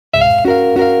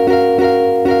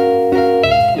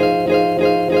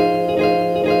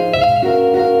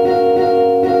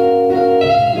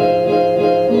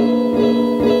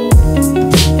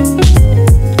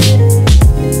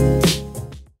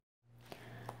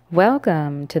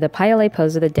Welcome to the PIYOLET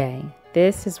pose of the day.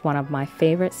 This is one of my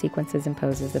favorite sequences and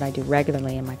poses that I do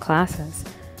regularly in my classes.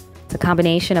 It's a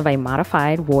combination of a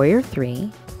modified warrior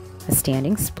 3, a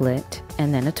standing split,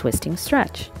 and then a twisting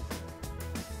stretch.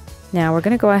 Now we're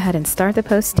going to go ahead and start the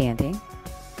pose standing.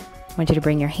 I want you to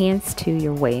bring your hands to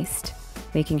your waist,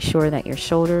 making sure that your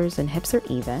shoulders and hips are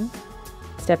even.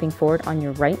 Stepping forward on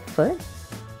your right foot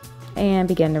and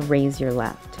begin to raise your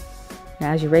left.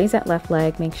 Now as you raise that left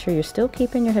leg, make sure you're still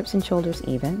keeping your hips and shoulders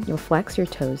even. You'll flex your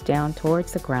toes down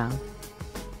towards the ground,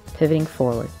 pivoting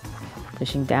forward,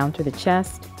 pushing down through the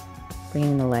chest,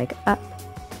 bringing the leg up,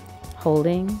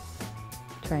 holding,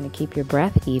 trying to keep your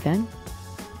breath even,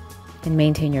 and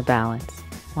maintain your balance.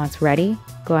 Once ready,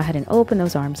 go ahead and open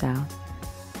those arms out,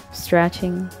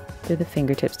 stretching through the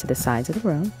fingertips to the sides of the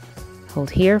room. Hold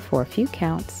here for a few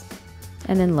counts,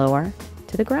 and then lower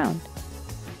to the ground.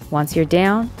 Once you're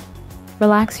down,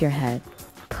 relax your head.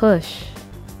 Push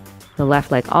the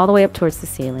left leg all the way up towards the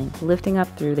ceiling, lifting up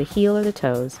through the heel or the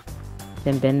toes,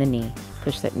 then bend the knee.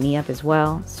 Push that knee up as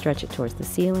well, stretch it towards the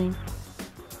ceiling.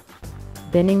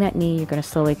 Bending that knee, you're going to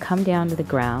slowly come down to the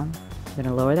ground. You're going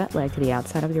to lower that leg to the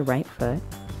outside of your right foot.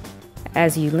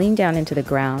 As you lean down into the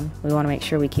ground, we want to make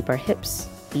sure we keep our hips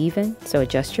even, so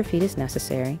adjust your feet as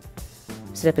necessary.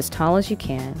 Sit up as tall as you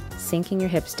can, sinking your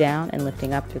hips down and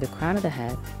lifting up through the crown of the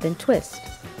head, then twist.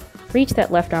 Reach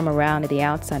that left arm around to the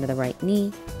outside of the right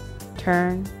knee,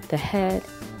 turn the head,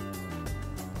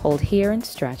 hold here and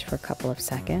stretch for a couple of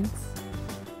seconds.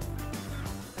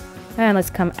 And let's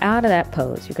come out of that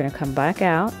pose. You're going to come back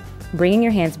out, bringing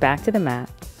your hands back to the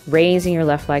mat, raising your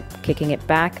left leg, kicking it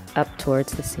back up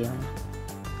towards the ceiling.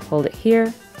 Hold it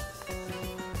here,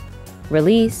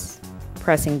 release,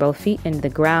 pressing both feet into the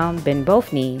ground, bend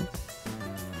both knees,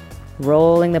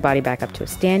 rolling the body back up to a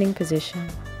standing position.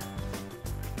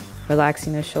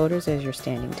 Relaxing those shoulders as you're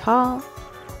standing tall,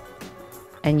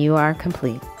 and you are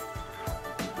complete.